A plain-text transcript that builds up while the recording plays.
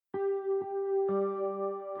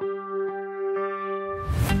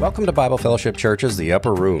Welcome to Bible Fellowship Church's The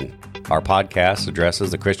Upper Room. Our podcast addresses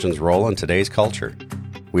the Christian's role in today's culture.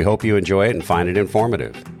 We hope you enjoy it and find it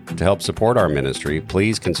informative. To help support our ministry,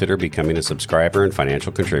 please consider becoming a subscriber and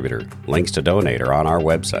financial contributor. Links to donate are on our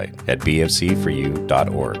website at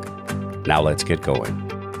bfcforyou.org. Now let's get going.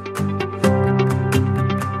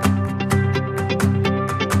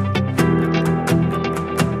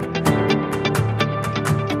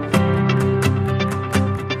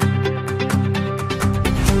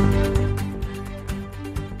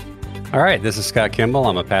 All right, this is Scott Kimball.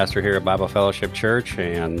 I'm a pastor here at Bible Fellowship Church,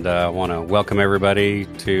 and I want to welcome everybody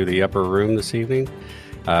to the Upper Room this evening.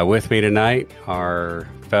 With me tonight, our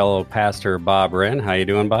fellow pastor, Bob Wren. How you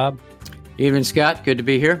doing, Bob? Evening, Scott. Good to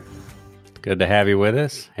be here. Good to have you with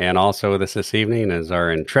us. And also with us this evening is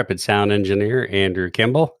our intrepid sound engineer, Andrew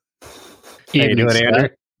Kimball. How you doing, Andrew?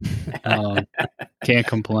 Can't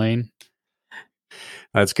complain.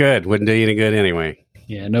 That's good. Wouldn't do you any good anyway.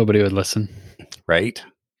 Yeah, nobody would listen. Right?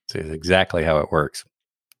 It's exactly how it works.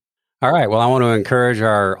 All right. Well, I want to encourage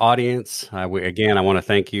our audience. I want to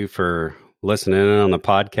thank you for listening in on the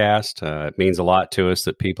podcast. It means a lot to us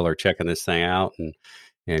that people are checking this thing out and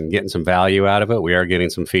getting some value out of it. We are getting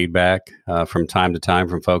some feedback from time to time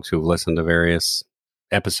from folks who've listened to various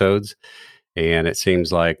episodes. And it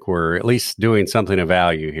seems like we're at least doing something of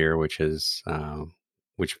value here, which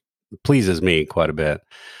pleases me quite a bit.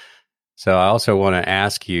 So I also want to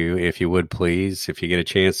ask you, if you would please, if you get a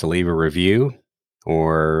chance to leave a review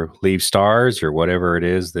or leave stars or whatever it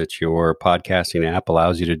is that your podcasting app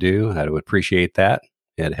allows you to do, I would appreciate that.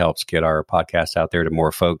 It helps get our podcast out there to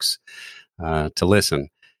more folks to listen.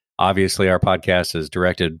 Obviously, our podcast is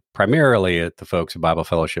directed primarily at the folks at Bible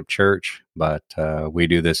Fellowship Church, but we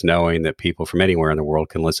do this knowing that people from anywhere in the world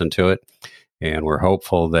can listen to it. And we're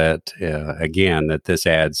hopeful that, again, that this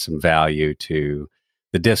adds some value to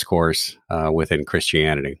the discourse within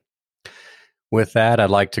Christianity. With that, I'd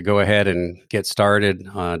like to go ahead and get started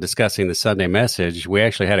discussing the Sunday message. We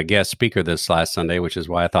actually had a guest speaker this last Sunday, which is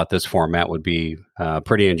why I thought this format would be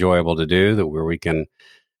pretty enjoyable to do, where we can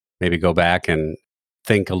maybe go back and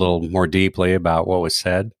think a little more deeply about what was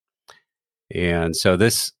said. And so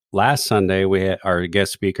this last Sunday, our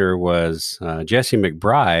guest speaker was Jesse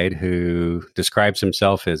McBride, who describes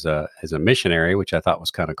himself as a missionary, which I thought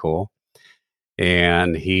was kind of cool.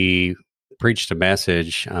 And he preached a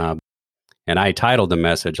message, and I titled the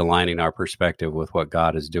message, Aligning Our Perspective with What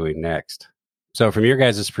God is Doing Next. So from your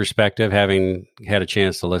guys' perspective, having had a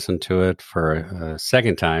chance to listen to it for a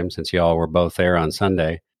second time, since you all were both there on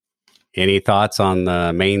Sunday, any thoughts on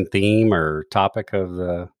the main theme or topic of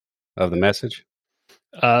the message?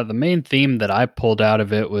 The main theme that I pulled out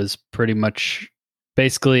of it was pretty much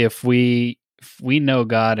basically if we know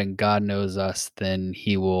God and God knows us, then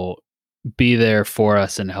He will be there for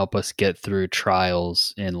us and help us get through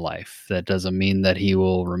trials in life. That doesn't mean that He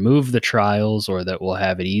will remove the trials or that we'll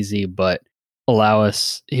have it easy, but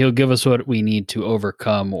He'll give us what we need to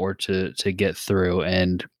overcome or to get through.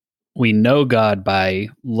 And we know God by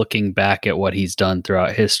looking back at what He's done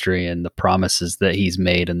throughout history and the promises that He's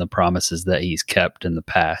made and the promises that He's kept in the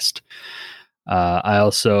past. I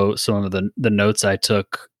also, some of the notes I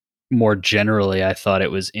took more generally, I thought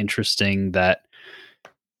it was interesting that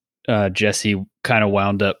Jesse kind of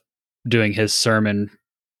wound up doing his sermon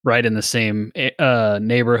right in the same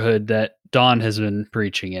neighborhood that Don has been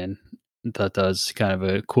preaching in. I thought that was kind of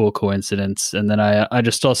a cool coincidence. And then I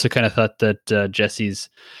just also kind of thought that Jesse's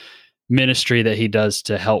ministry that he does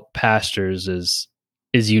to help pastors is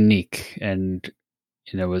unique, and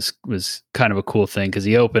was kind of a cool thing because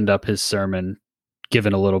he opened up his sermon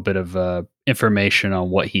giving a little bit of information on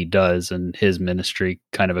what he does and his ministry,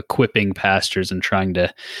 kind of equipping pastors and trying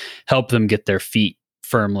to help them get their feet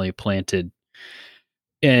firmly planted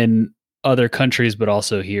in other countries, but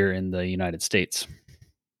also here in the United States.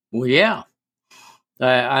 Well, yeah.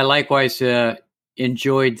 I likewise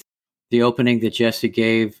enjoyed the opening that Jesse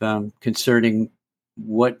gave concerning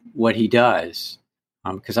what he does,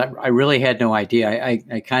 because I really had no idea.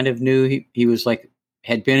 I kind of knew he was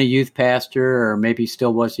had been a youth pastor, or maybe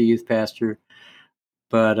still was a youth pastor.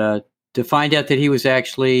 But to find out that he was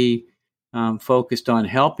actually focused on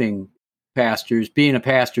helping pastors, being a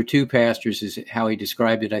pastor to pastors is how he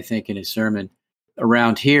described it, I think, in his sermon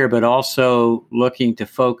around here, but also looking to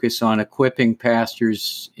focus on equipping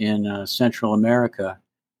pastors in Central America,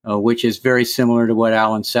 which is very similar to what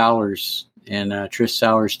Alan Sowers and Trish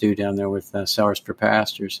Sowers do down there with Sowers for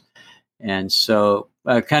Pastors. And so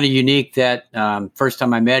kind of unique that first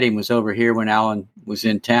time I met him was over here when Alan was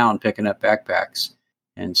in town picking up backpacks.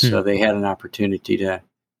 And so they had an opportunity to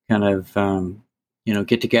kind of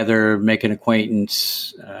get together, make an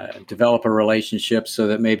acquaintance, develop a relationship, so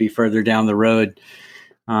that maybe further down the road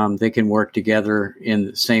they can work together in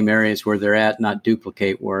the same areas where they're at, not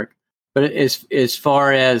duplicate work. But as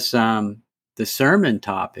far as the sermon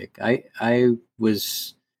topic, I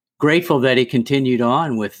was grateful that he continued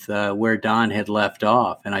on with where Don had left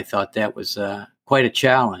off, and I thought that was quite a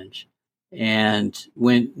challenge. And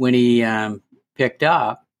when he picked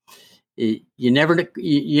up, you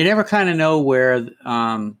never kind of know where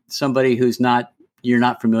somebody you're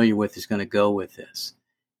not familiar with is going to go with this.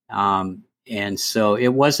 And so it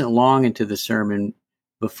wasn't long into the sermon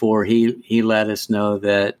before he let us know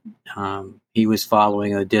that he was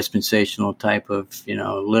following a dispensational type of,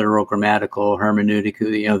 literal grammatical hermeneutic,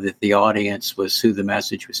 that the audience was who the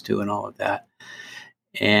message was to and all of that.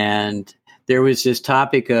 And there was this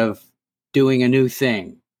topic of doing a new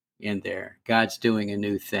thing in there. God's doing a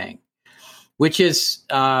new thing, which is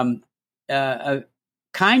a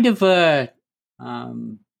kind of a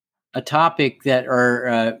topic that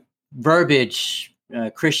are verbiage,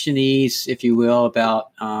 Christianese, if you will,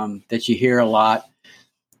 about that you hear a lot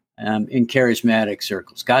in charismatic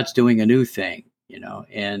circles. God's doing a new thing,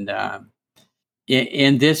 and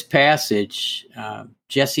in this passage,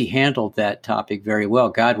 Jesse handled that topic very well.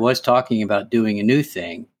 God was talking about doing a new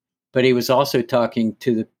thing, but he was also talking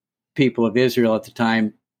to the people of Israel at the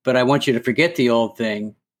time. But I want you to forget the old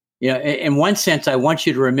thing. In one sense, I want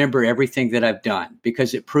you to remember everything that I've done,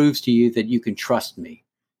 because it proves to you that you can trust me.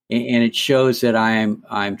 And it shows that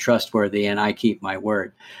I'm trustworthy and I keep my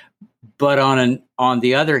word. But on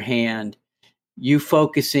the other hand, you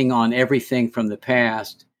focusing on everything from the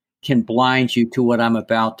past can blind you to what I'm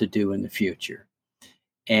about to do in the future.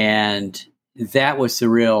 And that was the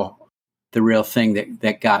real thing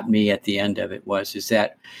that got me at the end of it is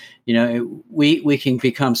that, we can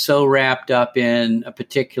become so wrapped up in a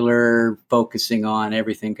particular focusing on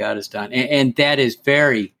everything God has done. And that is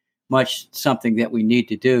very much something that we need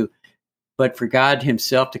to do. But for God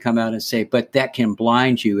himself to come out and say, but that can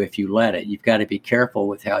blind you if you let it. You've got to be careful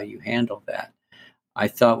with how you handle that. I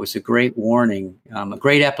thought was a great warning, a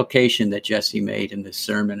great application that Jesse made in this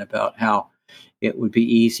sermon about how it would be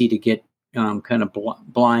easy to get kind of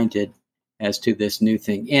blinded as to this new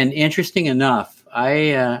thing. And interesting enough,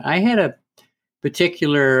 I had a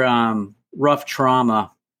particular rough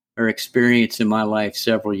trauma or experience in my life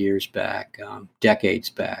several years back, decades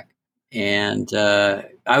back. And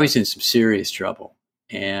I was in some serious trouble.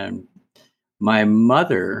 And my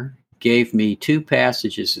mother gave me two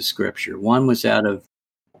passages of scripture. One was out of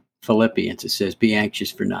Philippians. It says, be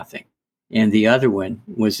anxious for nothing. And the other one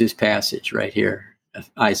was this passage right here,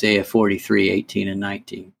 Isaiah 43, 18 and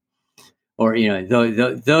 19. Or,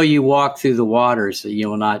 though you walk through the waters, you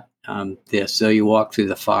will not though you walk through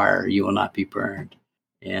the fire, you will not be burned.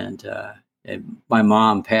 And my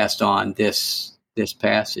mom passed on this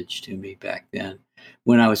passage to me back then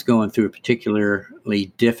when I was going through a particularly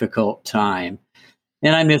difficult time.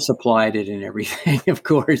 And I misapplied it and everything, of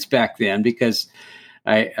course, back then, because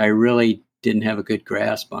I really didn't have a good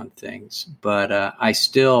grasp on things. But I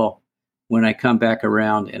still, when I come back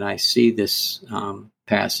around and I see this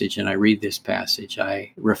passage and I read this passage,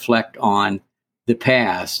 I reflect on the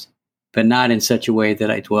past, but not in such a way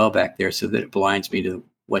that I dwell back there so that it blinds me to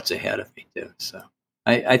what's ahead of me too. So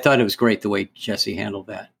I thought it was great the way Jesse handled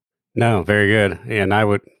that. No, very good. And I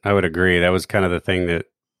would agree. That was kind of the thing that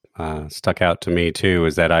stuck out to me too,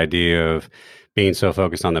 is that idea of being so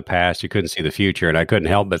focused on the past, you couldn't see the future. And I couldn't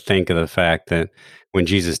help but think of the fact that when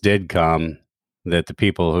Jesus did come, that the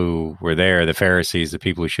people who were there, the Pharisees, the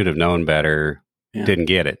people who should have known better, didn't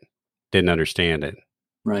get it, didn't understand it.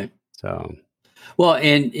 Right. So, well,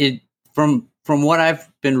 and from what I've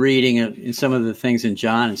been reading in some of the things in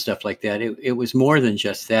John and stuff like that, it was more than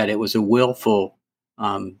just that. It was a willful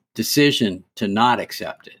decision to not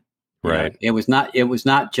accept it. Right. It was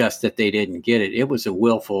not just that they didn't get it. It was a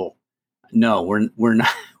willful, no,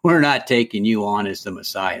 we're not taking you on as the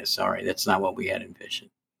Messiah. Sorry, that's not what we had envisioned.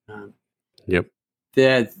 Yep.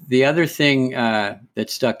 The other thing that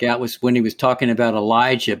stuck out was when he was talking about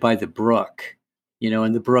Elijah by the brook,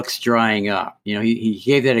 and the brook's drying up. He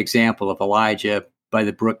gave that example of Elijah by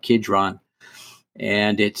the brook Kidron,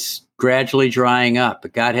 and it's gradually drying up.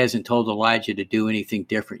 But God hasn't told Elijah to do anything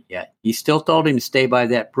different yet. He still told him to stay by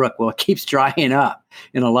that brook. Well, it keeps drying up,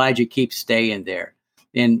 and Elijah keeps staying there.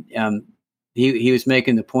 And he was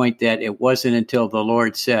making the point that it wasn't until the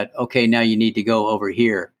Lord said, okay, now you need to go over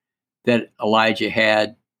here, that Elijah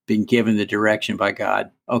had been given the direction by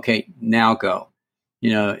God. Okay, now go.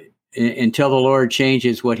 Until the Lord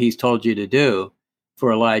changes what he's told you to do,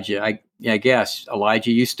 for Elijah. I guess,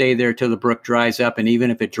 Elijah, you stay there till the brook dries up. And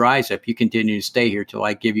even if it dries up, you continue to stay here till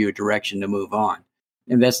I give you a direction to move on.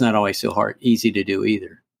 And that's not always so easy to do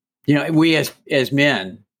either. We as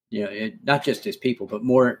men, not just as people, but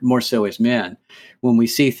more so as men, when we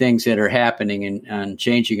see things that are happening and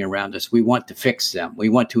changing around us, we want to fix them. We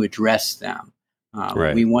want to address them.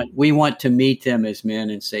 Right. We want to meet them as men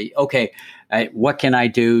and say, okay, what can I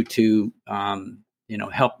do to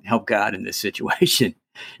help God in this situation?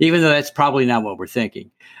 Even though that's probably not what we're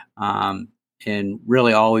thinking. And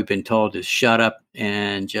really all we've been told is shut up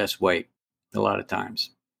and just wait a lot of times.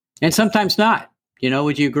 And sometimes not.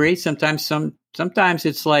 Would you agree? Sometimes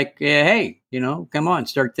it's like, hey, come on,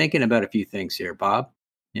 start thinking about a few things here, Bob.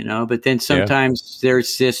 But then sometimes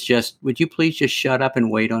there's this would you please just shut up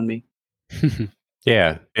and wait on me?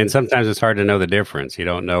 Yeah. And sometimes it's hard to know the difference. You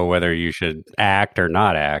don't know whether you should act or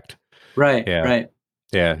not act. Right. Yeah. Right.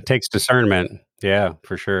 Yeah. It takes discernment. Yeah,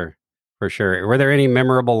 for sure. For sure. Were there any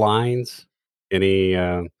memorable lines? Any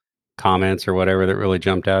comments or whatever that really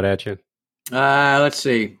jumped out at you? Let's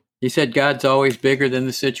see. He said God's always bigger than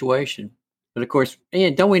the situation. But of course,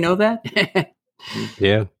 don't we know that?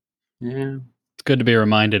 Yeah. Yeah. It's good to be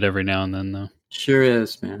reminded every now and then, though. Sure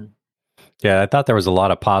is, man. Yeah, I thought there was a lot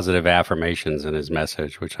of positive affirmations in his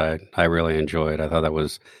message, which I really enjoyed. I thought it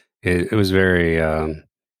was very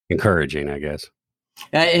encouraging, I guess.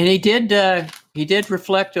 And he did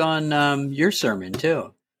reflect on your sermon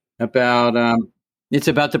too, about it's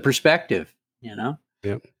about the perspective,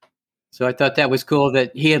 Yep. So I thought that was cool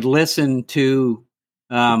that he had listened to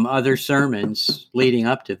other sermons leading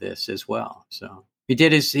up to this as well. So he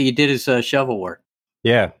did his shovel work.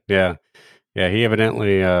 Yeah. He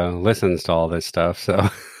evidently listens to all this stuff. So,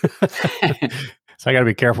 so I got to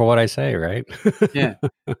be careful what I say, right? Yeah.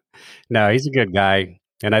 No, he's a good guy.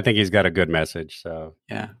 And I think he's got a good message. So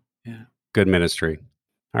yeah. Good ministry.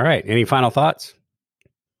 All right. Any final thoughts?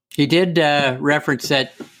 He did reference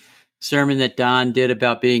that sermon that Don did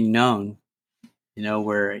about being known,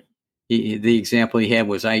 where the example he had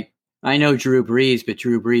was, I know Drew Brees, but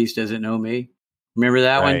Drew Brees doesn't know me. Remember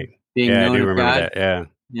that one? Being known I do of remember God? that. Yeah.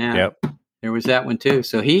 Yeah. Yep. There was that one too.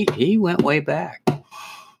 So he went way back.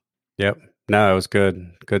 Yep. No, it was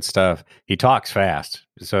good. Good stuff. He talks fast.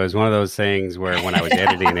 So it's one of those things where when I was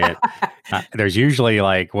editing it, there's usually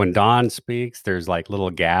like when Don speaks, there's like little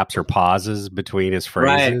gaps or pauses between his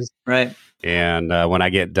phrases. Right. And when I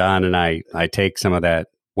get done and I take some of that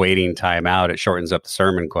waiting time out, it shortens up the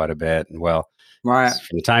sermon quite a bit. And from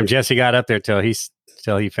the time Jesse got up there till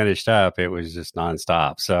he finished up, it was just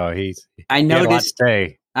nonstop. So he had a lot to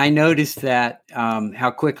say. I noticed that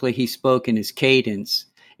how quickly he spoke in his cadence.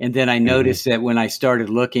 And then I noticed that when I started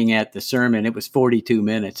looking at the sermon, it was 42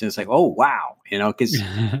 minutes. And it's like, oh, wow. Because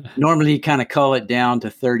normally you kind of cull it down to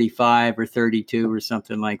 35 or 32 or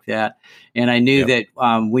something like that. And I knew that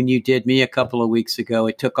when you did me a couple of weeks ago,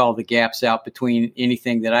 it took all the gaps out between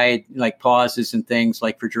anything that I had, like pauses and things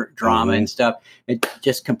like for drama and stuff. It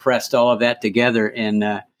just compressed all of that together and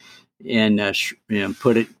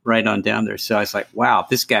put it right on down there. So I was like, wow,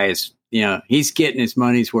 this guy is, he's getting his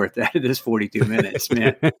money's worth out of this 42 minutes,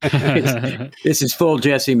 man. This is full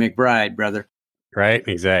Jesse McBride, brother. Right.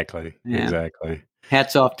 Exactly. Yeah. Exactly.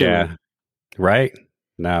 Hats off to him. Right.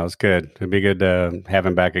 No, it's good. It'd be good to have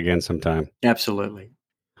him back again sometime. Absolutely.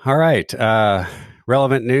 All right.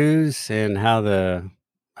 Relevant news and how the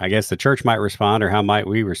church might respond, or how might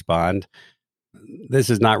we respond. This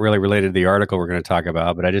is not really related to the article we're going to talk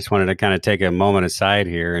about, but I just wanted to kind of take a moment aside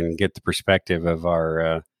here and get the perspective of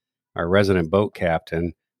our resident boat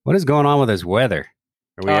captain. What is going on with this weather?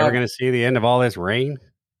 Are we ever going to see the end of all this rain?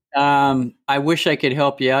 I wish I could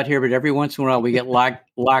help you out here, but every once in a while we get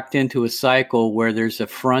locked into a cycle where there's a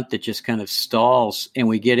front that just kind of stalls and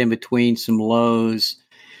we get in between some lows,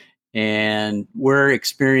 and we're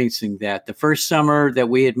experiencing that. The first summer that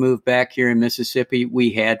we had moved back here in Mississippi,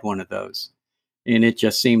 we had one of those, and it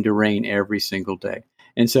just seemed to rain every single day.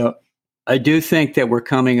 And so I do think that we're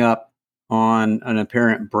coming up on an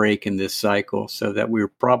apparent break in this cycle, so that we're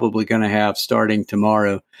probably going to have, starting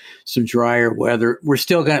tomorrow, some drier weather.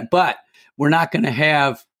 But we're not going to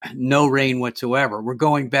have no rain whatsoever. We're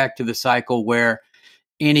going back to the cycle where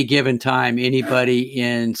any given time, anybody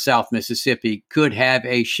in South Mississippi could have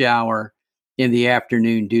a shower in the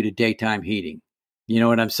afternoon due to daytime heating. You know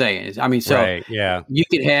what I'm saying? I mean, right, yeah. You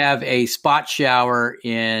could have a spot shower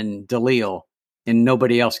in Delisle and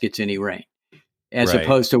nobody else gets any rain. As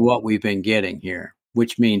opposed to what we've been getting here,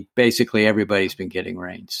 which means basically everybody's been getting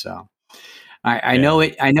rain. So I know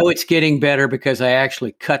it's getting better because I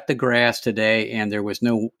actually cut the grass today and there was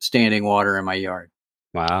no standing water in my yard.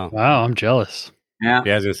 Wow. I'm jealous. Yeah.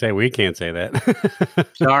 Yeah, I was gonna say we can't say that.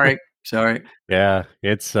 Sorry. Yeah,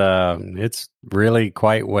 it's really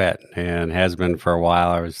quite wet and has been for a while.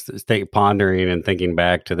 I was pondering and thinking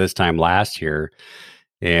back to this time last year,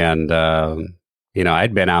 and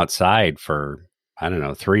I'd been outside for I don't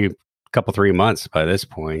know 3 months by this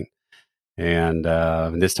point, and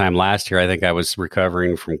this time last year I think I was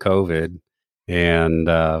recovering from COVID, and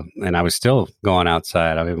I was still going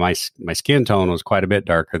outside. I mean, my skin tone was quite a bit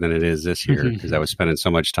darker than it is this year because I was spending so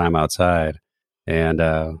much time outside. And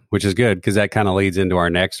which is good because that kind of leads into our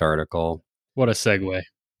next article. What a segue.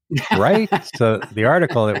 Right? So the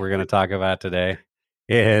article that we're going to talk about today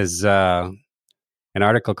is an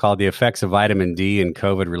article called The Effects of Vitamin D in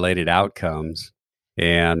COVID-Related Outcomes.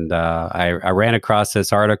 And I ran across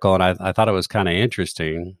this article and I thought it was kind of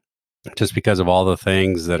interesting just because of all the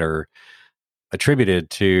things that are attributed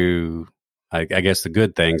to, I guess, the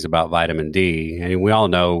good things about vitamin D. And we all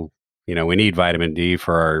know, we need vitamin D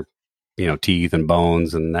for our teeth and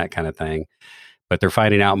bones and that kind of thing. But they're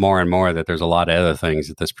finding out more and more that there's a lot of other things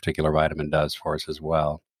that this particular vitamin does for us as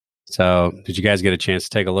well. So did you guys get a chance to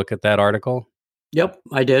take a look at that article? Yep,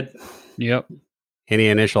 I did. Yep. Any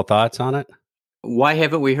initial thoughts on it? Why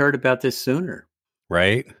haven't we heard about this sooner?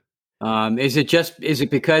 Right. Is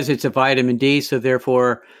it because it's a vitamin D, so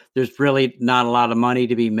therefore there's really not a lot of money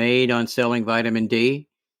to be made on selling vitamin D?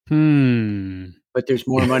 But there's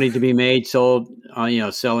more money to be made selling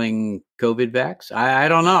COVID vax. I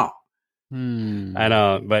don't know. I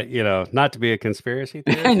know, but not to be a conspiracy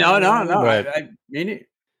theorist. No. But, I mean it.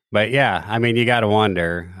 But yeah, I mean, you got to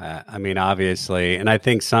wonder. Obviously, and I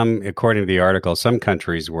think according to the article, some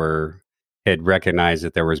countries had recognized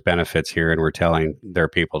that there was benefits here and were telling their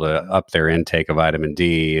people to up their intake of vitamin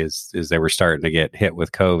D as they were starting to get hit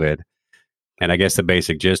with COVID. And I guess the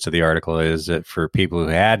basic gist of the article is that for people who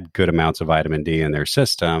had good amounts of vitamin D in their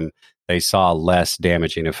system, they saw less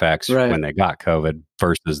damaging effects when they got COVID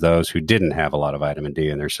versus those who didn't have a lot of vitamin D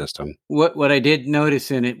in their system. What I did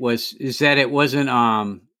notice in it is that it wasn't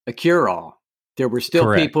a cure-all. There were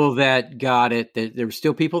still people that got it. There were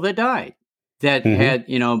still people that died that had,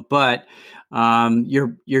 but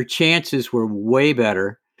your chances were way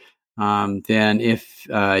better than if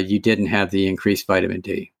you didn't have the increased vitamin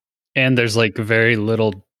D. And there's like very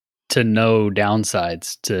little to no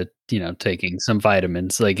downsides to, taking some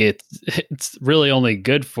vitamins. Like it's really only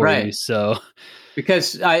good for you. So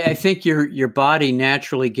because I think your body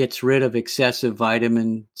naturally gets rid of excessive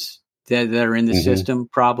vitamins that are in the system,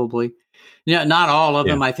 probably. Not all of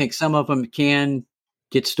them. I think some of them can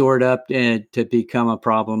get stored up to become a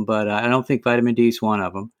problem, but I don't think vitamin D is one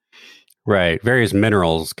of them. Right. Various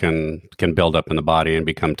minerals can build up in the body and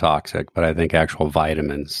become toxic, but I think actual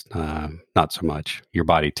vitamins, not so much. Your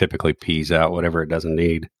body typically pees out whatever it doesn't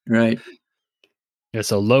need. Right. Yeah,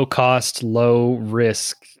 so low cost, low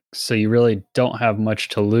risk. So you really don't have much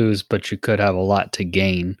to lose, but you could have a lot to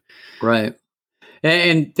gain. Right.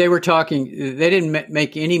 And they were talking, they didn't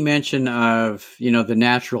make any mention of, the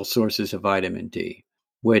natural sources of vitamin D,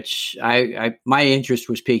 which my interest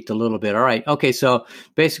was piqued a little bit. All right. Okay. So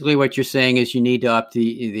basically what you're saying is you need to up the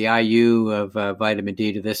IU of vitamin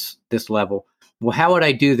D to this level. Well, how would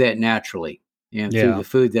I do that naturally through the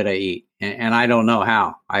food that I eat? And I don't know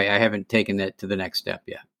how. I haven't taken that to the next step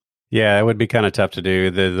yet. Yeah, it would be kind of tough to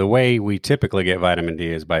do. The way we typically get vitamin D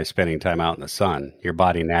is by spending time out in the sun. Your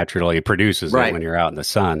body naturally produces it when you're out in the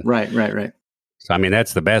sun. Right. So,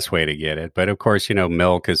 that's the best way to get it. But of course,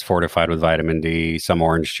 milk is fortified with vitamin D. Some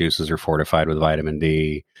orange juices are fortified with vitamin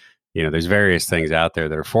D. There's various things out there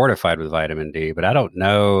that are fortified with vitamin D, but I don't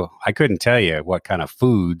know. I couldn't tell you what kind of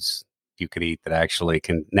foods you could eat that actually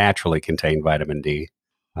can naturally contain vitamin D.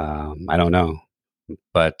 I don't know.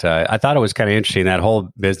 But I thought it was kind of interesting, that whole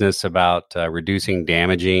business about reducing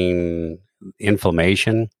damaging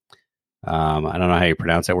inflammation. I don't know how you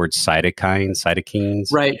pronounce that word,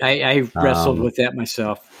 cytokines. Right. I wrestled with that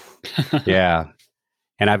myself. Yeah.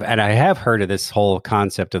 And I have heard of this whole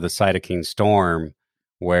concept of the cytokine storm,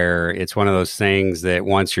 where it's one of those things that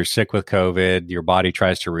once you're sick with COVID, your body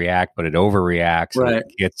tries to react, but it overreacts and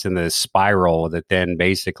it gets in this spiral that then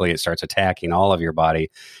basically it starts attacking all of your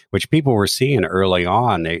body, which people were seeing early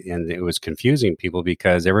on. And it was confusing people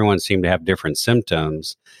because everyone seemed to have different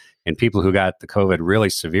symptoms. And people who got the COVID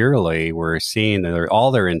really severely were seeing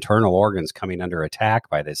all their internal organs coming under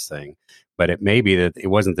attack by this thing. But it may be that it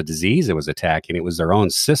wasn't the disease that was attacking, it was their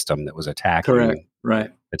own system that was attacking.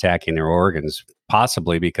 Attacking their organs,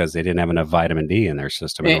 possibly because they didn't have enough vitamin D in their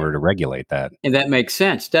system in order to regulate that. And that makes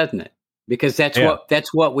sense, doesn't it? Because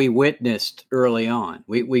that's what we witnessed early on.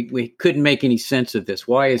 We couldn't make any sense of this.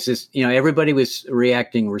 Why is this? Everybody was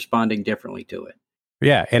responding differently to it.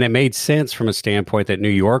 Yeah, and it made sense from a standpoint that New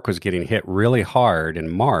York was getting hit really hard in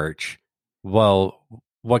March. Well,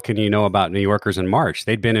 what can you know about New Yorkers in March?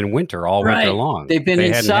 They'd been in winter all winter Right. long. They've been They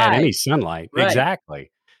hadn't had any inside. sunlight. Right.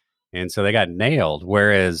 Exactly. And so they got nailed.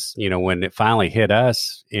 Whereas, when it finally hit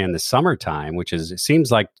us in the summertime, which is, it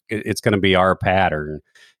seems like it's going to be our pattern,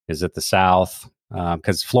 is at the South,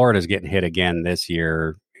 because Florida's getting hit again this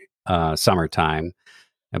year, summertime.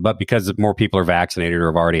 But because more people are vaccinated or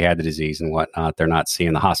have already had the disease and whatnot, they're not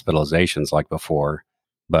seeing the hospitalizations like before.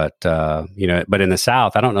 But, but in the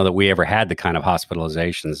South, I don't know that we ever had the kind of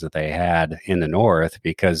hospitalizations that they had in the North,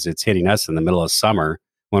 because it's hitting us in the middle of summer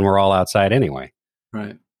when we're all outside anyway.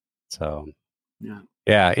 Right. So,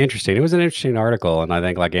 yeah, interesting. It was an interesting article. And I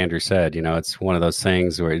think, like Andrew said, it's one of those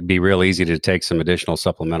things where it'd be real easy to take some additional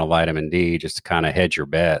supplemental vitamin D just to kind of hedge your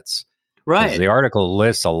bets. Right. The article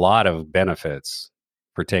lists a lot of benefits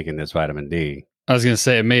for taking this vitamin D. I was going to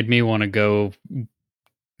say, it made me want to go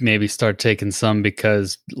maybe start taking some,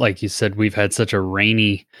 because like you said, we've had such a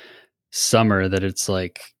rainy summer that it's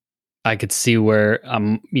like, I could see where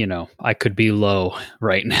I could be low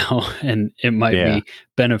right now, and it might be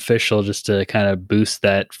beneficial just to kind of boost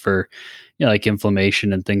that for, like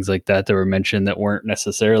inflammation and things like that were mentioned that weren't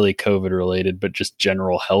necessarily COVID related, but just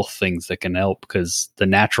general health things that can help, because the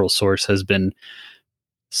natural source has been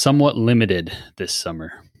somewhat limited this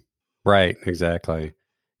summer. Right, exactly.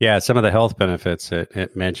 Yeah, some of the health benefits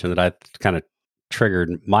it mentioned that I kind of triggered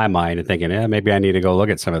my mind and thinking, maybe I need to go look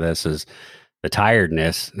at some of this, is the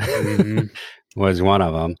tiredness was one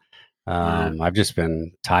of them. I've just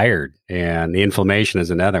been tired, and the inflammation is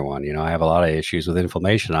another one. I have a lot of issues with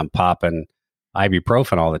inflammation. I'm popping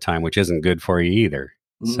ibuprofen all the time, which isn't good for you either.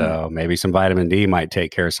 So maybe some vitamin D might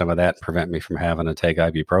take care of some of that and prevent me from having to take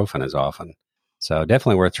ibuprofen as often. So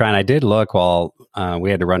definitely worth trying. I did look while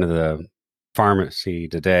we had to run to the pharmacy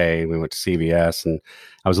today. We went to CVS, and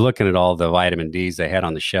I was looking at all the vitamin Ds they had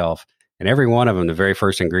on the shelf, and every one of them, the very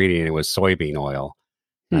first ingredient, was soybean oil.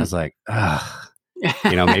 I was like,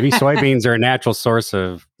 maybe soybeans are a natural source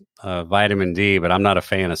of vitamin D, but I'm not a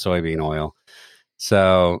fan of soybean oil.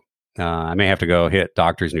 So I may have to go hit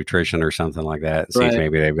Doctor's Nutrition or something like that and see if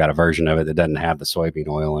maybe they've got a version of it that doesn't have the soybean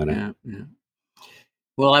oil in it. Yeah.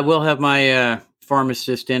 Well, I will have my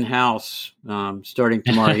pharmacist in-house starting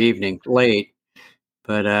tomorrow evening, late,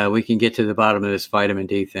 but we can get to the bottom of this vitamin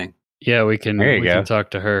D thing. Yeah, we can talk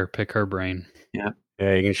to her, pick her brain. Yeah,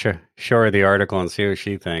 you can show her the article and see what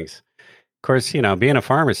she thinks. Of course, being a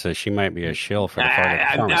pharmacist, she might be a shill for the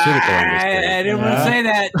pharmaceutical industry. I didn't want to say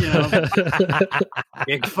that.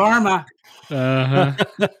 Big pharma.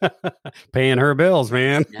 Paying her bills,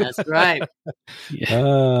 man. That's right.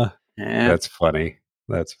 That's funny.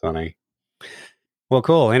 That's funny. Well,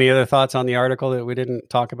 cool. Any other thoughts on the article that we didn't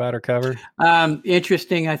talk about or cover?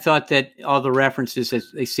 Interesting. I thought that all the references that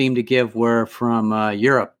they seemed to give were from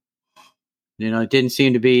Europe. It didn't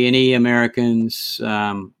seem to be any Americans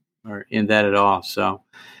or in that at all. So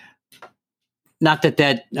not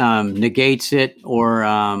that negates it or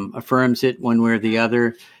affirms it one way or the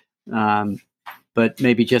other, but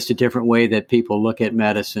maybe just a different way that people look at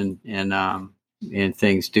medicine and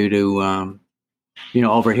things due to,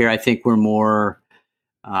 over here, I think we're more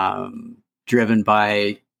driven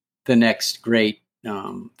by the next great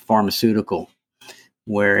pharmaceutical.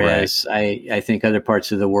 Whereas I think other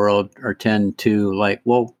parts of the world tend to like,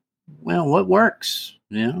 well, what works?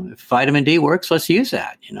 If vitamin D works, let's use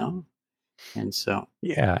that, And so,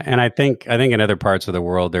 and I think in other parts of the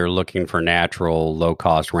world, they're looking for natural, low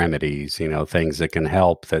cost remedies, things that can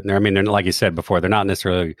help. They're like you said before, they're not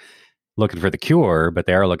necessarily looking for the cure, but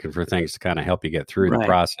they are looking for things to kind of help you get through the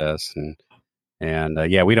process. And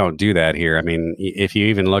we don't do that here. I mean, if you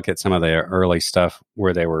even look at some of the early stuff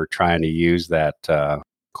where they were trying to use that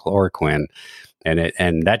chloroquine,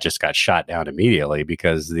 and that just got shot down immediately,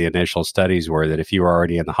 because the initial studies were that if you were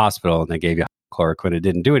already in the hospital and they gave you chloroquine, it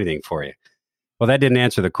didn't do anything for you. Well, that didn't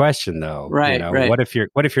answer the question, though. Right. What if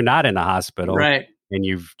you're not in the hospital and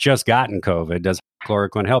you've just gotten COVID? Does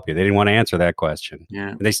chloroquine help you? They didn't want to answer that question. Yeah.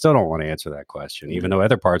 And they still don't want to answer that question, even though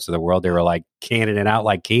other parts of the world, they were like canning it out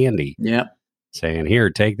like candy. Yeah. Saying, here,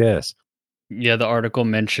 take this. Yeah, the article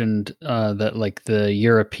mentioned that like the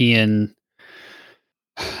European,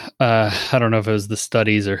 I don't know if it was the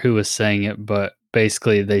studies or who was saying it, but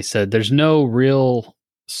basically they said there's no real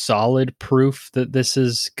solid proof that this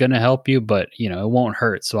is going to help you, but it won't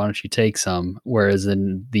hurt, so why don't you take some? Whereas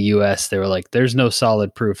in the US, they were like, there's no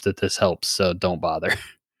solid proof that this helps, so don't bother.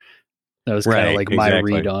 That was kind of like my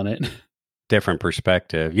read on it. Different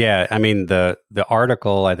perspective. Yeah, I mean, the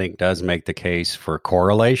article, I think, does make the case for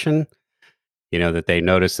correlation, that they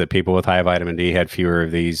noticed that people with high vitamin D had fewer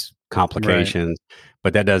of these complications.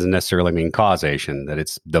 But that doesn't necessarily mean causation, that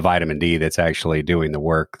it's the vitamin D that's actually doing the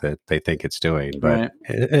work that they think it's doing. But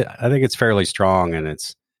I think it's fairly strong, and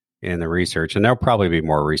it's in the research, and there'll probably be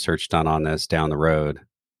more research done on this down the road.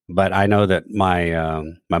 But I know that my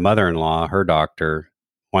mother-in-law, her doctor,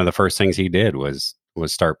 one of the first things he did was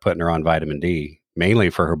start putting her on vitamin D, mainly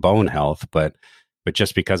for her bone health, but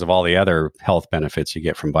just because of all the other health benefits you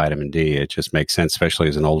get from vitamin D, it just makes sense, especially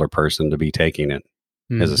as an older person, to be taking it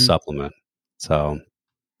as a supplement. So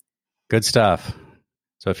good stuff.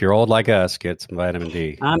 So if you're old like us, get some vitamin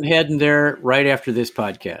D. I'm heading there right after this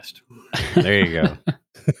podcast. There you go.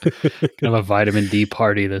 Gonna have a vitamin D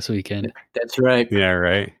party this weekend. That's right. Yeah,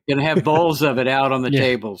 right. Gonna have bowls of it out on the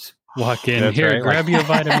tables. Walk in. That's Here, right. grab your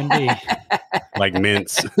vitamin D. Like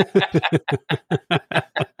mints.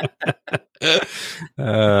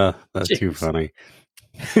 That's too funny.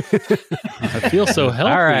 I feel so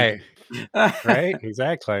healthy. All right. Right?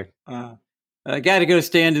 Exactly. I got to go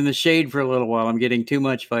stand in the shade for a little while. I'm getting too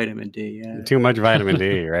much vitamin D. Too much vitamin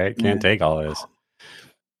D, right? Can't take all this.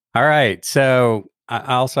 All right. So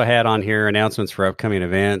I also had on here announcements for upcoming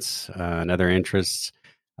events and other interests.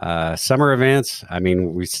 Summer events. I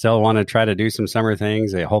mean, we still want to try to do some summer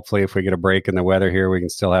things. Hopefully, if we get a break in the weather here, we can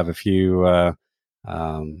still have a few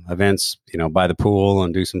events, by the pool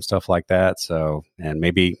and do some stuff like that. So, and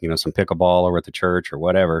maybe, some pickleball over at the church or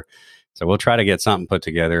whatever. So we'll try to get something put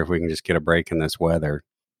together if we can just get a break in this weather.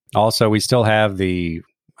 Also, we still have the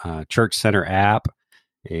Church Center app,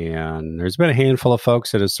 and there's been a handful of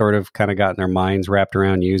folks that have sort of kind of gotten their minds wrapped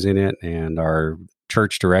around using it. And our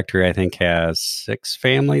church directory, I think, has 6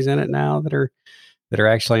 families in it now that are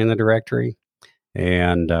actually in the directory.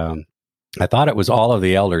 And I thought it was all of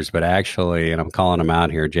the elders, but actually, and I'm calling them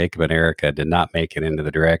out here, Jacob and Erica did not make it into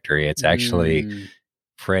the directory. It's actually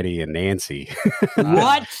Freddie and Nancy.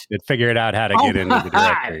 What? That figured out how to get into the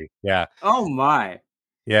directory. Yeah. Oh my.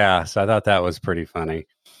 Yeah. So I thought that was pretty funny.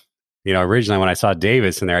 Originally when I saw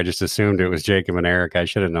Davis in there, I just assumed it was Jacob and Eric. I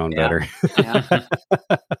should have known better.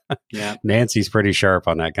 Yeah. Nancy's pretty sharp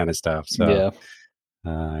on that kind of stuff. So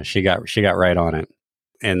she got right on it.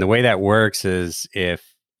 And the way that works is if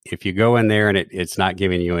you go in there and it's not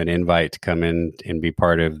giving you an invite to come in and be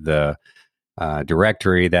part of the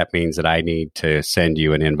directory, that means that I need to send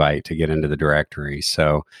you an invite to get into the directory.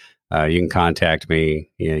 So you can contact me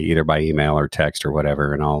either by email or text or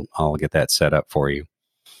whatever, and I'll get that set up for you.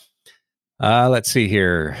 Let's see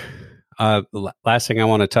here. Last thing I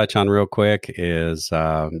want to touch on real quick is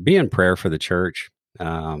be in prayer for the church,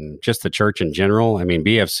 just the church in general. I mean,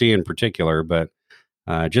 BFC in particular, but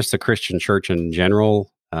just the Christian church in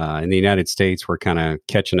general. In the United States, we're kind of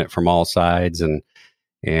catching it from all sides, and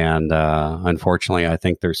unfortunately, I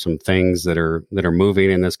think there's some things that are moving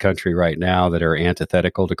in this country right now that are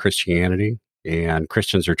antithetical to Christianity. And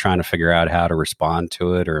Christians are trying to figure out how to respond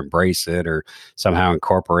to it or embrace it or somehow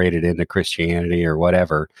incorporate it into Christianity or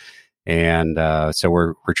whatever. And so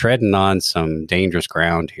we're treading on some dangerous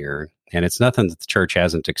ground here. And it's nothing that the church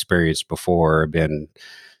hasn't experienced before or been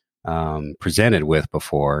presented with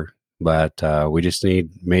before. But we just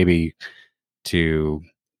need maybe to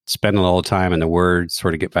spend a little time in the Word,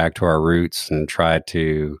 sort of get back to our roots and try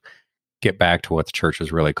to get back to what the church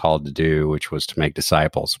was really called to do, which was to make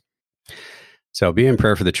disciples. So be in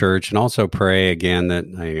prayer for the church, and also pray again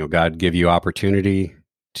that God give you opportunity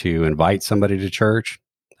to invite somebody to church.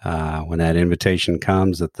 When that invitation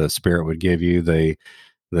comes, that the Spirit would give you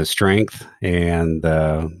the strength and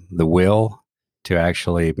the will to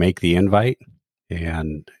actually make the invite.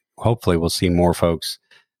 And hopefully we'll see more folks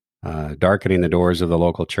darkening the doors of the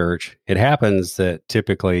local church. It happens that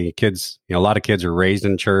typically kids, a lot of kids are raised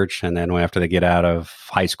in church, and then after they get out of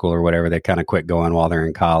high school or whatever, they kind of quit going while they're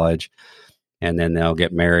in college. And then they'll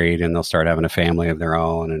get married and they'll start having a family of their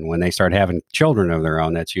own. And when they start having children of their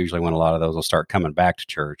own, that's usually when a lot of those will start coming back to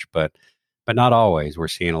church. But not always. We're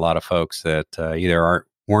seeing a lot of folks that either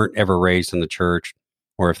weren't ever raised in the church,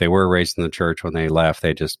 or if they were raised in the church, when they left,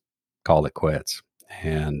 they just called it quits.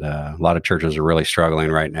 And a lot of churches are really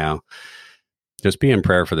struggling right now. Just be in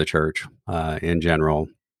prayer for the church in general.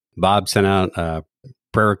 Bob sent out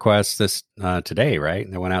prayer requests today, right?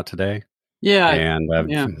 They went out today. Yeah. And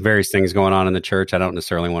various things going on in the church. I don't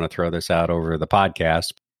necessarily want to throw this out over the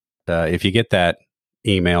podcast. If you get that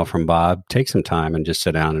email from Bob, take some time and just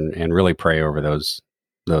sit down and really pray over those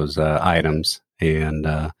items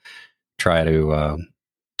and try to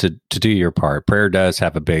do your part. Prayer does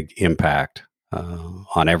have a big impact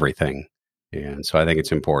on everything. And so I think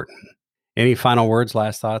it's important. Any final words,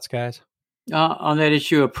 last thoughts, guys? On that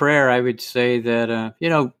issue of prayer, I would say that,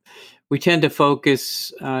 we tend to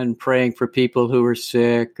focus on praying for people who are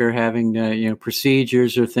sick or having,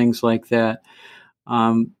 procedures or things like that.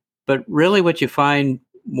 But really what you find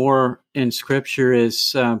more in Scripture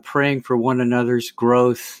is praying for one another's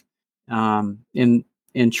growth in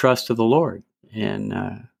trust of the Lord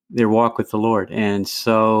and their walk with the Lord. And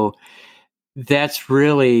so that's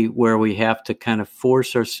really where we have to kind of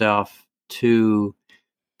force ourselves to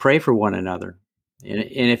pray for one another. And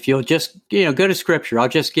if you'll just go to Scripture, I'll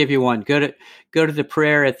just give you one. Go to the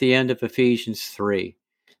prayer at the end of Ephesians 3.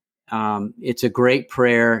 It's a great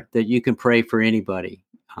prayer that you can pray for anybody.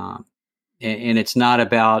 And it's not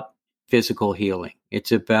about physical healing.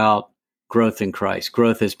 It's about growth in Christ,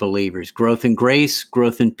 growth as believers, growth in grace,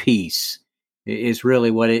 growth in peace is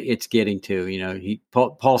really what it's getting to.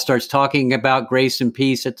 Paul starts talking about grace and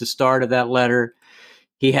peace at the start of that letter.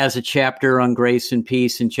 He has a chapter on grace and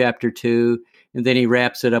peace in chapter 2, and then he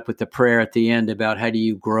wraps it up with the prayer at the end about how do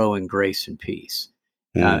you grow in grace and peace.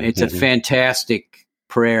 It's a fantastic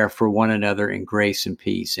prayer for one another in grace and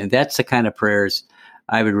peace. And that's the kind of prayers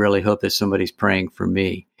I would really hope that somebody's praying for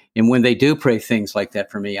me. And when they do pray things like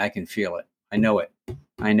that for me, I can feel it. I know it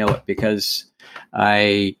because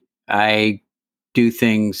I do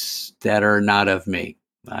things that are not of me.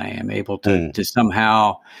 I am able to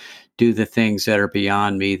somehow do the things that are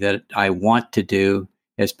beyond me that I want to do,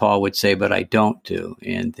 as Paul would say, but I don't do.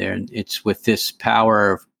 And then it's with this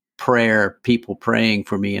power of prayer, people praying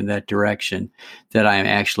for me in that direction, that I'm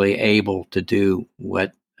actually able to do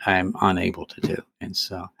what I'm unable to do. And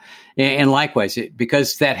so, and likewise,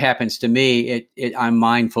 because that happens to me, I'm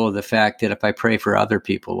mindful of the fact that if I pray for other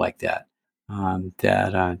people like that,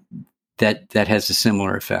 that has a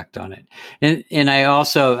similar effect on it. And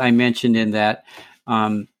I mentioned in that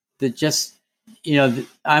that just I'm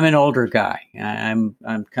an older guy. I'm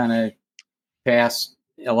kind of past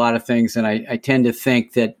a lot of things, and I tend to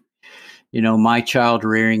think that my child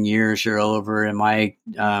rearing years are over, and my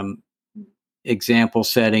example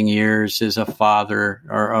setting years as a father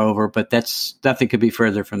are over. But that's nothing could be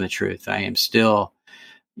further from the truth. I am still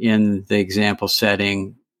in the example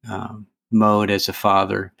setting mode as a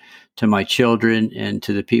father to my children and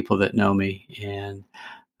to the people that know me, and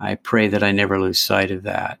I pray that I never lose sight of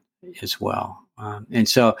that as well. And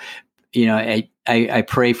so, I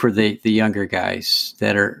pray for the younger guys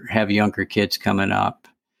that have younger kids coming up.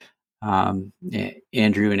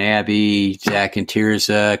 Andrew and Abby, Zach and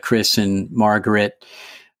Tirza, Chris and Margaret,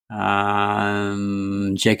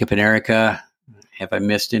 Jacob and Erica. Have I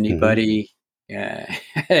missed anybody? I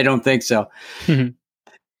don't think so.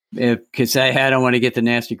 Because I don't want to get the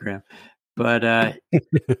nasty gram. But,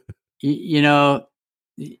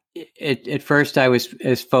 at first I was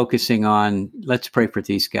focusing on let's pray for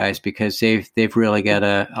these guys because they've really got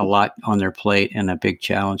a lot on their plate and a big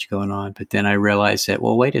challenge going on. But then I realized that,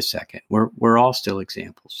 well, wait a second, we're all still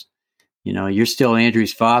examples. You're still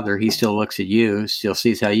Andrew's father. He still looks at you, still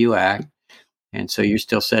sees how you act, and so you're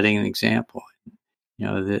still setting an example.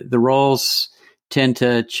 The roles tend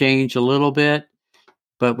to change a little bit,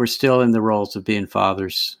 but we're still in the roles of being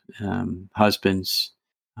fathers, husbands,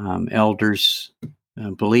 elders.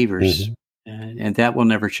 Believers, and that will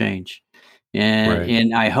never change.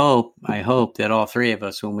 And I hope that all three of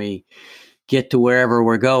us, when we get to wherever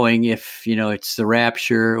we're going, if it's the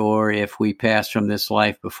rapture or if we pass from this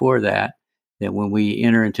life before that when we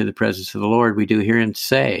enter into the presence of the Lord, we do hear Him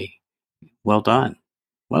say, "Well done,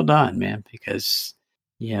 man," because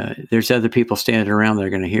there's other people standing around that are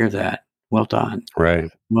going to hear that. Well done, right?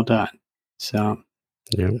 Well done. So,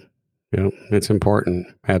 yeah. Yeah, it's important.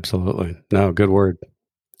 Absolutely. No, good word.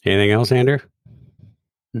 Anything else, Andrew?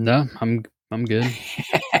 No, I'm good.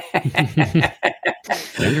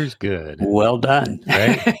 Andrew's good. Well done.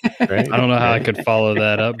 Right. I don't know how I could follow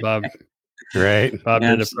that up, Bob. Right. Bob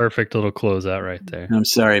did a perfect little closeout right there. I'm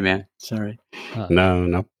sorry, man. Sorry.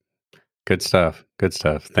 No. Good stuff.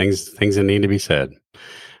 Things that need to be said.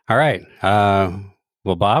 All right.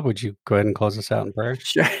 Well, Bob, would you go ahead and close us out in prayer?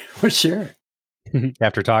 Sure. Well, sure.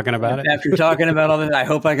 After talking about it? After talking about all that, I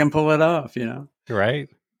hope I can pull it off, Right.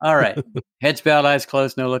 All right. Heads bowed, eyes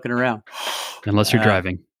closed, no looking around. Unless you're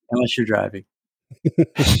driving.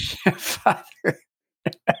 Father.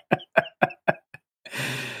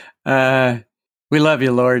 We love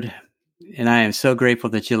you, Lord. And I am so grateful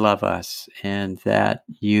that you love us and that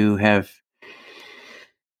you have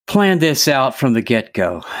planned this out from the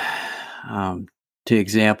get-go.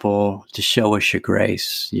 To show us your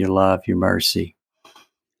grace, your love, your mercy,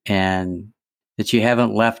 and that you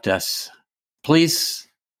haven't left us. Please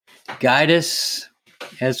guide us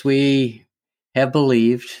as we have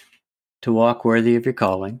believed to walk worthy of your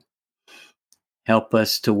calling. Help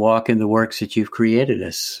us to walk in the works that you've created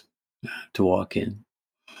us to walk in,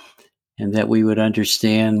 and that we would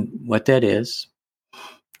understand what that is,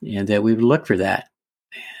 and that we would look for that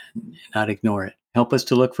and not ignore it. Help us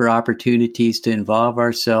to look for opportunities to involve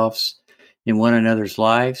ourselves in one another's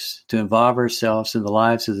lives, to involve ourselves in the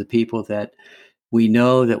lives of the people that we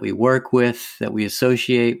know, that we work with, that we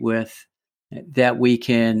associate with, that we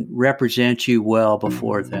can represent you well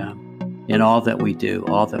before them in all that we do,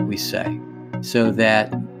 all that we say, so that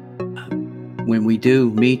when we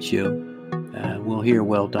do meet you, we'll hear,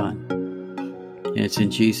 well done. And it's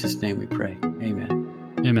in Jesus' name we pray.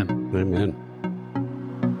 Amen. Amen. Amen.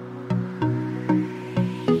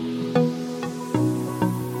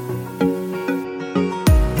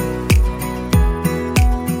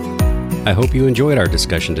 I hope you enjoyed our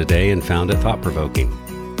discussion today and found it thought-provoking.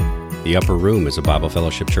 The Upper Room is a Bible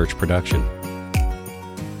Fellowship Church production.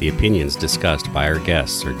 The opinions discussed by our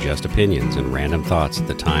guests are just opinions and random thoughts at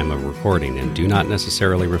the time of recording and do not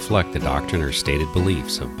necessarily reflect the doctrine or stated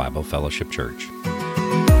beliefs of Bible Fellowship Church.